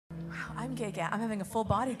I'm gay gasp. I'm having a full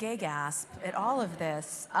body gay gasp at all of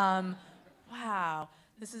this. Wow,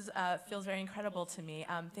 this is feels very incredible to me.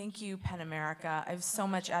 Thank you, PEN America. I have so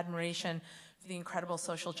much admiration for the incredible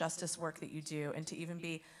social justice work that you do, and to even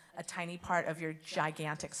be a tiny part of your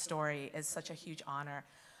gigantic story is such a huge honor.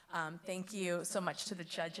 Thank you so much to the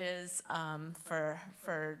judges for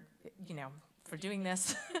doing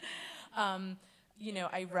this.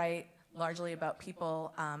 I write largely about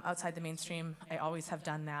people outside the mainstream. I always have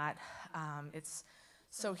done that. It's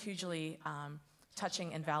so hugely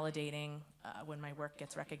touching and validating when my work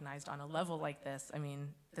gets recognized on a level like this. I mean,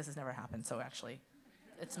 this has never happened, so actually,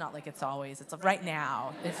 it's not like it's always. It's right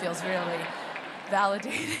now. It feels really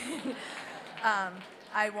validating.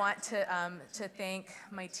 I want to thank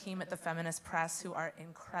my team at the Feminist Press, who are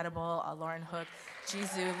incredible. Lauren Hook,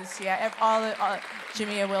 Jizu, Lucia,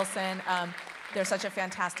 Jamia Wilson. They're such a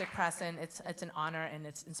fantastic press, and it's an honor, and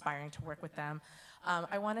it's inspiring to work with them.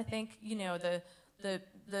 I want to thank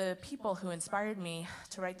the people who inspired me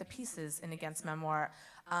to write the pieces in Against Memoir.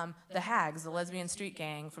 The Hags, the lesbian street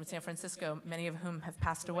gang from San Francisco, many of whom have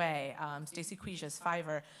passed away. Stacy Quijas,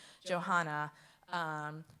 Fiverr, Johanna.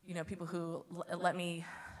 People who let me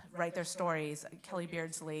write their stories. Kelly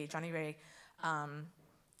Beardsley, Johnny Ray.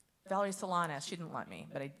 Valerie Solanas, she didn't let me,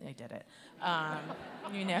 but I did it.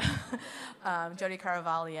 Jodi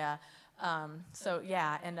Caravaglia. So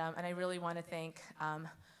yeah, and I really want to thank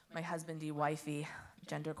my husbandy, wifey,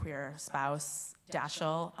 genderqueer spouse,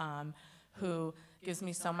 Dashiell, who gives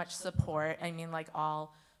me so much support. I mean, like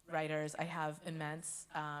all writers, I have immense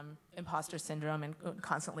imposter syndrome and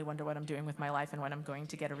constantly wonder what I'm doing with my life and when I'm going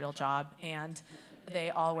to get a real job. And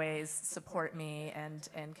they always support me and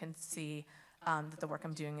can see that the work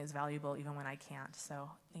I'm doing is valuable even when I can't.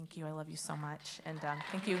 So thank you, I love you so much. And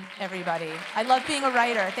thank you, everybody. I love being a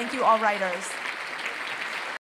writer. Thank you, all writers.